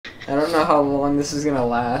don't know how long this is gonna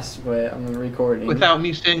last, but I'm recording. Without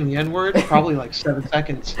me saying the N-word, probably like 7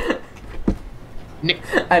 seconds. Nick.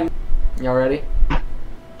 Y'all ready?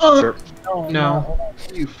 Sure. No.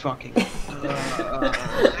 You fucking...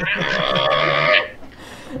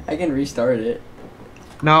 I can restart it.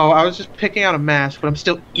 No, I was just picking out a mask, but I'm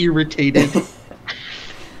still irritated.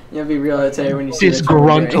 You'll be real irritated when you see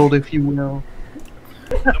Disgruntled, if you will.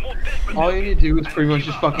 All you need to do is pretty much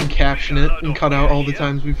just fucking caption it and cut out all the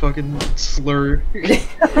times we fucking slur.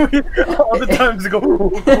 All the times go.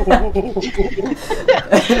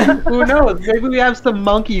 Who knows? Maybe we have some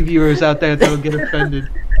monkey viewers out there that'll get offended.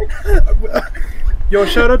 Yo,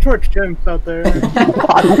 shout out to our chimps out there.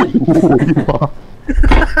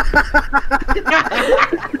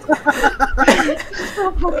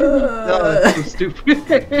 That's so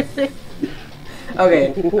stupid.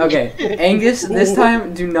 Okay. Angus, this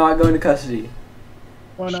time, do not go into custody.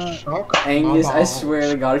 Why not? Angus, I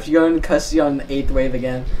swear to God, if you go into custody on the 8th wave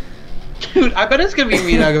again. Dude, I bet it's gonna be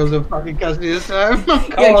me that goes to fucking custody this time.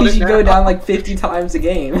 Yeah, because you go down like 50 times a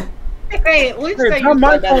game. Hey, at least It's not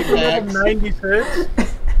my fault for level 96.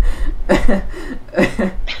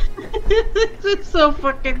 This is so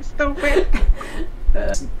fucking stupid.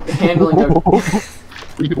 Handling the...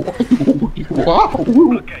 Wow.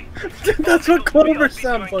 That's what Clover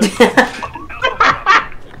sounds like.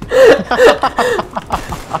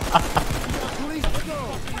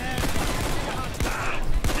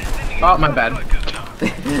 Oh, my bad.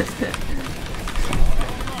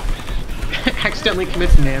 Accidentally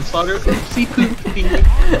commits manslaughter. Oopsie poopsie.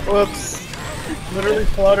 Whoops. Literally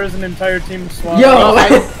slaughters an entire team of SWAT. Yo!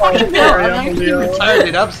 I'm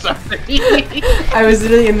retarded, I'm sorry. I was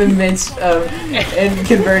literally in the midst of and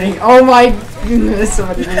converting. Oh my goodness,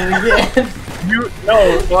 somebody did it again.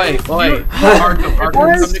 Wait. Arkham,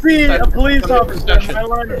 I see a police officer in my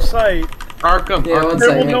line of sight. Arkham, Yeah, one There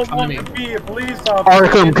will second. no come to me. longer be a police officer.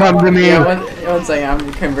 Arkham, come to me. Yeah, one second,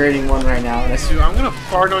 I'm converting one right now. Dude, I'm gonna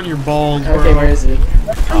fart on your balls, bro. Okay, where is it?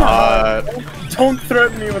 Don't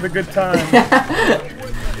threaten me with a good time.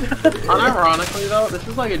 Unironically though, this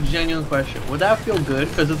is like a genuine question. Would that feel good?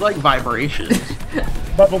 Because it's like vibrations.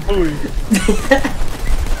 Bubble Booey.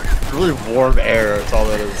 Really warm air, that's all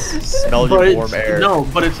that is. Smell your warm air. No,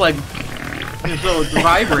 but it's like, so it's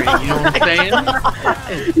vibrating, you know what I'm saying?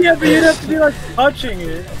 Yeah, but you'd have to be like touching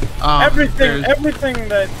it. There's- Everything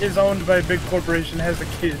that is owned by a big corporation has the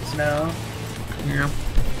kids now. Yeah.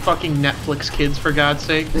 Fucking Netflix kids, for God's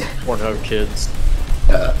sake. Pornhub kids.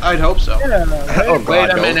 I'd hope so. Yeah, right? Oh, God, Wait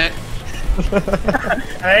a no. minute.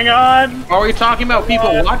 Hang on. Are we talking about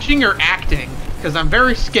people watching or acting? Because I'm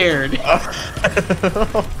very scared.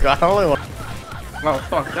 Oh god, I only want. Oh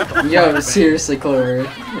fuck, that's a Yo, seriously, Clover.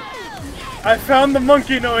 I found the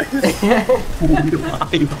monkey noise.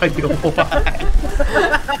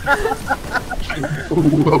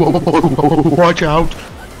 Watch out.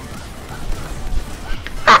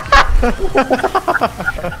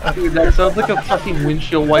 Dude, that sounds like a fucking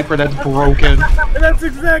windshield wiper that's broken. That's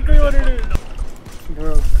exactly what it is.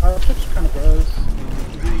 Bro, cops are kind of gross.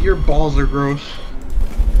 Your balls are gross.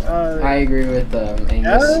 I agree with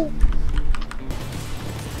Angus. Yeah?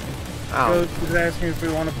 Ow. Ghost is asking if we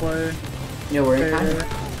want to play. Yo, we're in time.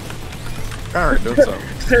 Alright, doing so.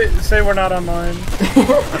 Say we're not online.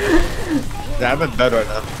 Yeah, I'm in bed right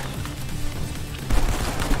now.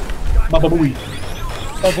 Baba booey.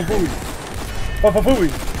 Bubble Booey. Bubble Booey.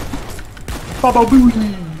 Baba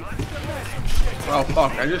booey. Oh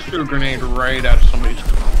fuck, I just threw a grenade right at somebody's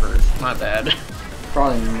convert. My bad.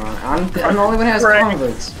 Probably not. I'm the only one who has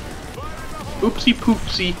converts. Oopsie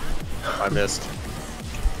poopsie. I missed.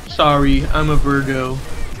 Sorry, I'm a Virgo.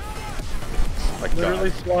 My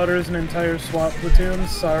Literally god. slaughters an entire SWAT platoon.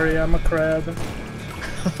 Sorry, I'm a crab.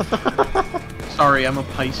 Sorry, I'm a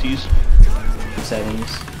Pisces.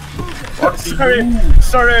 Settings.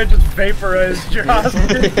 Sorry, I just vaporized your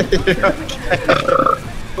hostage.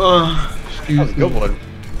 Excuse me. Good one.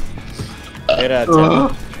 8 out of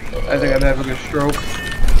 10. I think I'm having a stroke.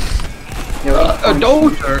 Yo, A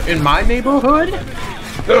dozer in my neighborhood?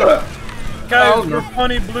 Guys, Oh, no. we're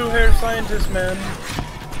funny blue hair scientists, man.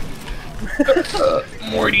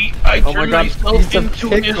 Morty, I Oh my turned God, myself piece of into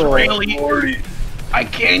an pickle. Israeli. Morty, I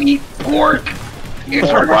can't eat pork. It's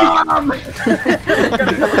haram.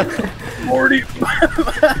 Morty,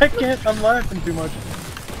 I can't. I'm laughing too much.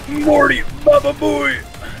 Morty, Baba Booey.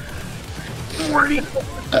 Morty,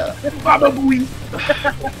 Baba Booey.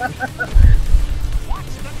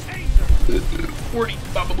 Morty,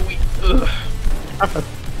 Baba Booey.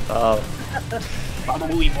 Ugh. Baba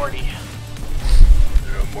Booey, Morty.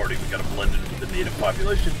 Morty, we gotta blend into the native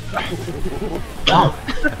population. Oh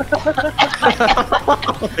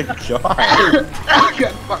my god.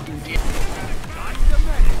 God fucking damn.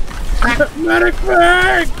 Medic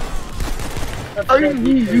bag! I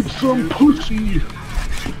need some pussy.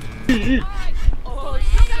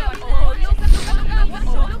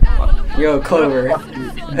 Yo, Clover.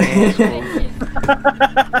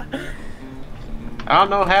 I don't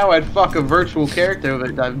know how I'd fuck a virtual character,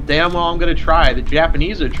 but damn well I'm gonna try. The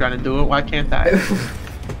Japanese are trying to do it, why can't I?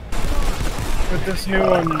 With this new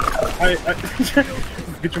one, I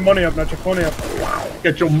get your money up, not your phony up.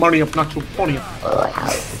 Get your money up, not your phony up.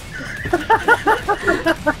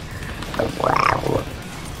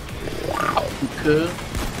 Good.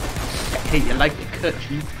 Hey, you like the cut,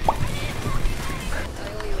 chief?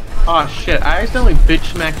 Oh shit, I accidentally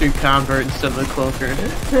bitch smacked your convert instead of the cloaker.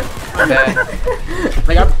 My bad.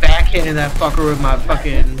 Like, I'm backhanding that fucker with my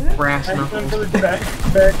fucking brass knuckles.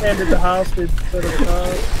 Backhanded the hostage instead of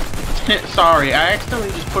the Sorry, I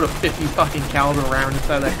accidentally just put a 50 fucking caliber round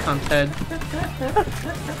inside that cunt's head.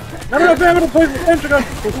 No, damn it, I'm playing with Pentagon!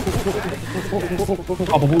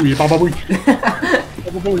 Baba booey, baba booey.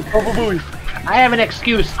 Baba booey, baba booey. I have an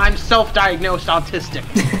excuse, I'm self-diagnosed autistic.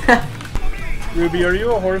 Ruby, are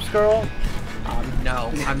you a horse girl?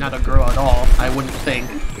 No, I'm not a girl at all, I wouldn't think.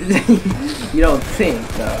 You don't think,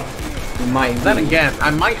 though. You might. Then again,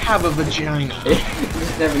 I might have a vagina. You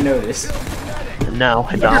just never noticed. No,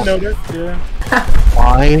 I Never don't. noticed, yeah.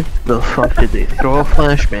 Why the fuck did they throw a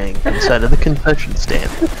flashbang inside of the concession stand?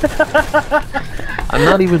 I'm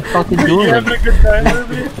not even fucking You doing having a it. good time,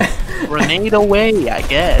 Ruby? Grenade away, I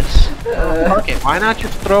guess. Fuck it, why not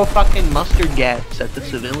just throw fucking mustard gas at the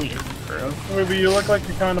civilians, bro? Ruby, you look like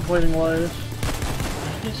you're contemplating life.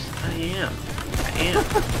 Yes, I am.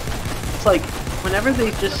 It's like, whenever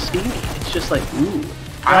they just see me, it's just like, ooh,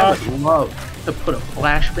 I would love to put a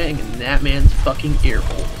flashbang in that man's fucking ear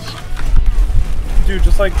holes. Dude,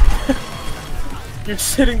 just like you're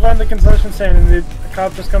sitting behind the concession stand and the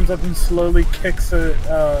cop just comes up and slowly kicks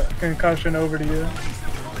a concussion over to you.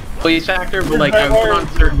 Police actor, but like I put on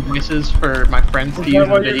certain voices for my friends to Is use that in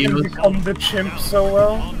why you're gonna videos. become the chimp so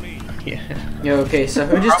well? Yeah. Yo, okay, so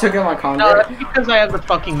who just took out my No, convert? that's because I have the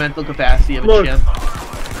fucking mental capacity of a Look. chimp.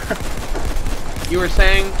 You were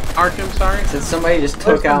saying, Arkham, sorry? Said somebody just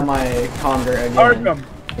took out my convert again. Arkham,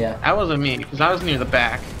 Yeah. That wasn't me, because I was near the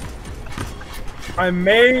back. I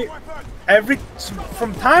may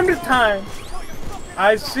from time to time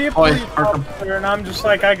I see a police Arkham. officer and I'm just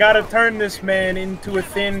like, I gotta turn this man into a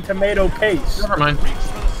thin tomato paste. Never mind.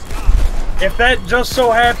 If that just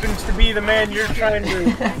so happens to be the man you're trying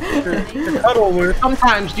to cuddle with,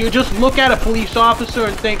 Sometimes you just look at a police officer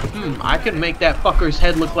and think, I could make that fucker's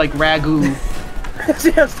head look like ragu.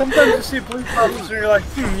 yeah, sometimes you see a police officer and you're like,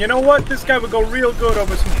 you know what? This guy would go real good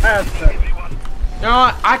over some pasta. You know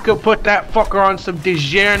what? I could put that fucker on some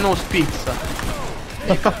DiGiorno's pizza.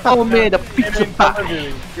 Homemade a pizza pie.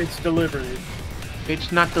 Delivery. It's delivery.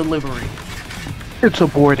 It's not delivery. It's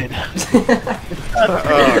aborted.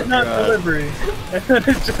 It's not delivery. And then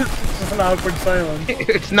it's just an awkward silence.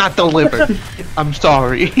 It's not delivered. I'm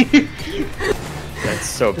sorry. That's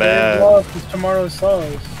so Today's bad. loss is tomorrow's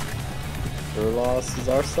sauce. Your loss is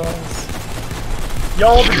our sauce.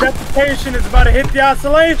 Yo, the deputation is about to hit the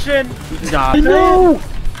oscillation! God. No!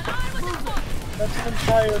 That's an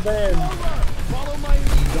entire band.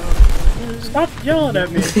 Stop yelling at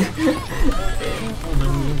me.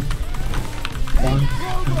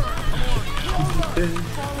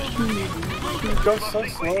 Go so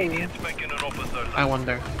slowly. I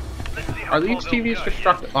wonder. Are these TVs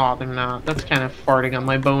destructive? Oh, they're not. That's kind of farting on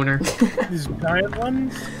my boner. These giant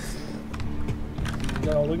ones?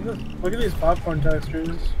 Yo, look at this. Look at these popcorn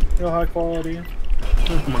textures. Real high quality. Look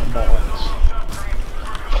at my balls.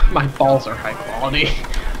 My balls are high quality.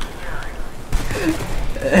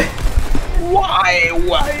 Why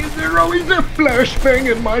is there always a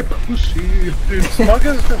flashbang in my pussy? Dude, Smug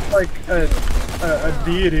is just like a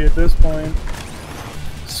deity at this point.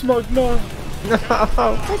 Smug, no.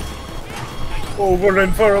 Oh, we're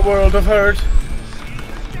in for a world of hurt.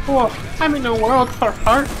 Oh, I'm in a world for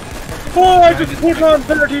heart. Oh, I just put on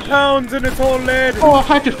 30 pounds and it's all lead. Oh,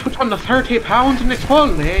 I just put on the 30 pounds and it's full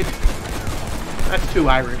lead. That's too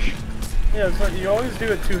Irish. Yeah, it's like you always do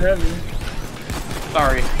it too heavy.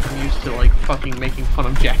 Sorry, I'm used to like fucking making fun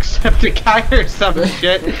of Jacksepticeye or some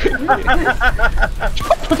shit.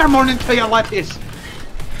 Put them on into your lettuce.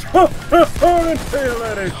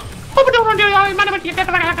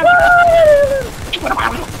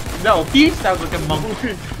 No, he sounds like a monk.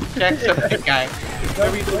 Jacksepticeye.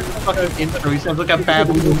 Every fucking intro, he sounds like a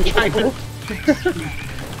baboon in China.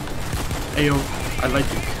 Ayo, I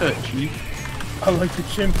like your cut, Chief. I like the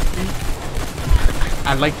chimp feet.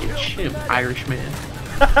 I like your chimp, Irishman.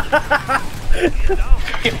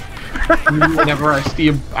 Whenever I see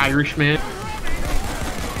an Irishman.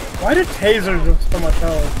 Why did tasers have so much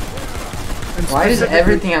health? And Why does specifically-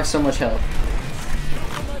 everything have so much health?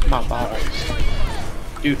 My balls.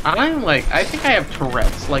 Dude, I'm like, I think I have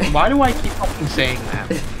Tourette's. Like, why do I keep fucking saying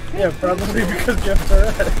that? Yeah, probably because you have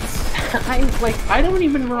Tourette's. I don't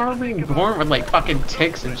even remember being born with like fucking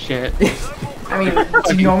tics and shit. I mean,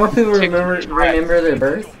 do normal people remember their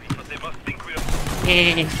birth?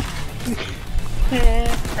 Hey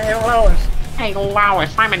Hey, Lois.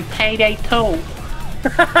 Lois, I'm in Payday 2.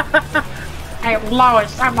 Hey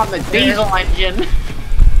Lois, I'm on the diesel engine.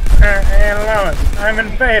 Hey, Lois. I'm in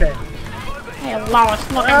Payday. Hey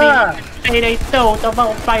Lois, look at me. Payday 2,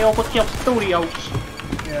 developed by Overkill Studios.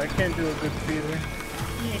 Yeah, I can't do a good feeder.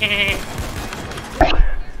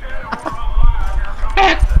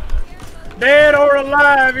 Dead or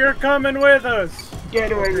alive, you're coming with us. Get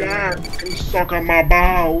her alive and suck on my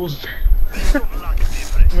balls.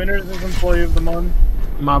 Winners is employee of the month.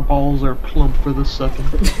 My balls are plump for the sucking.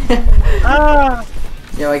 Ah!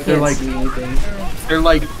 Yo, I They're can't like- see anything. They're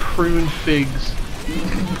like prune figs.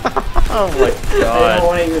 Oh my I don't god.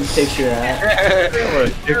 want to even picture that. I want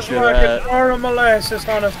to Just picture like that. a jar of molasses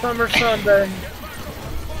on a summer Sunday.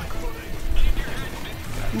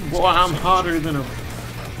 Boy, I'm hotter than a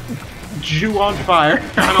Jew on fire.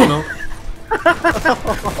 I don't know.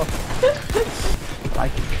 I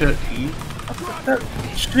can cut you. That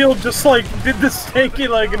shield just like did the stanky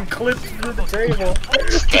leg and clipped through the table.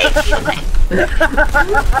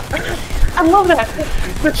 I love that.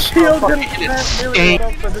 The shield didn't fucking fat Millie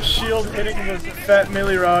Rock, but the shield hitting the fat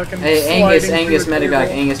Millie Rock and Hey, sliding Angus through the medevac,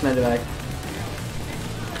 table. Angus medevac.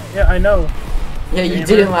 Yeah, I know. Yeah, you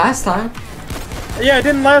did it last time. Yeah, I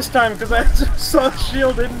didn't last time because I just saw the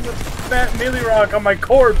shield hitting the fat Millie Rock on my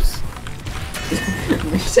corpse. Did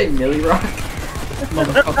you say Millie Rock?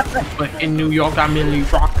 Motherfucker. But in New York, I'm in New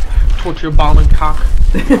Rock. Torture ball and cock.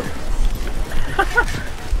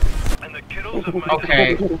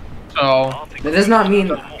 Okay, so That does not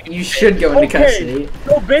mean you should go into custody.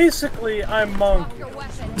 So basically, I'm Monk.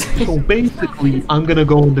 basically, I'm gonna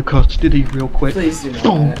go into custody real quick. Please do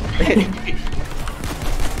not.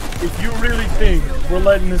 If you really think we're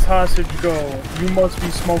letting this hostage go, you must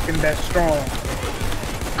be smoking that strong.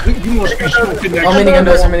 You must be smoking that. Oh, minigun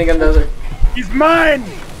dozer, minigun dozer. He's mine!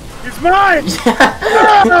 He's mine!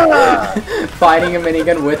 Fighting a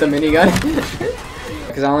minigun with a minigun.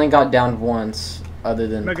 Because I only got downed once, other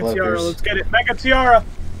than Mega Tiara, cloakers. let's get it. Mega Tiara!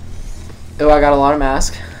 Oh, I got a lot of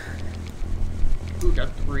masks. Ooh,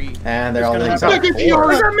 got 3. And they're all gonna things have up. Mega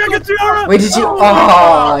Tiara! Mega Tiara! Wait, did you?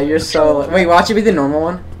 Oh, you're so. Wait, watch it be the normal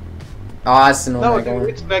one. Oh, that's the normal one.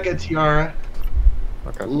 it's Mega Tiara.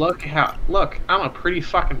 Okay. Look, I'm a pretty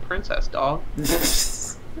fucking princess, dog.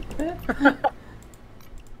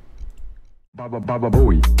 Baba baba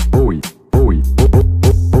boy, boy, boy,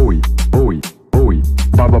 boy, boy, boy,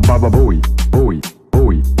 baba baba boy, boy,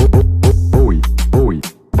 boy, boy, boy,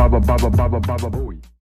 baba baba baba baba boy.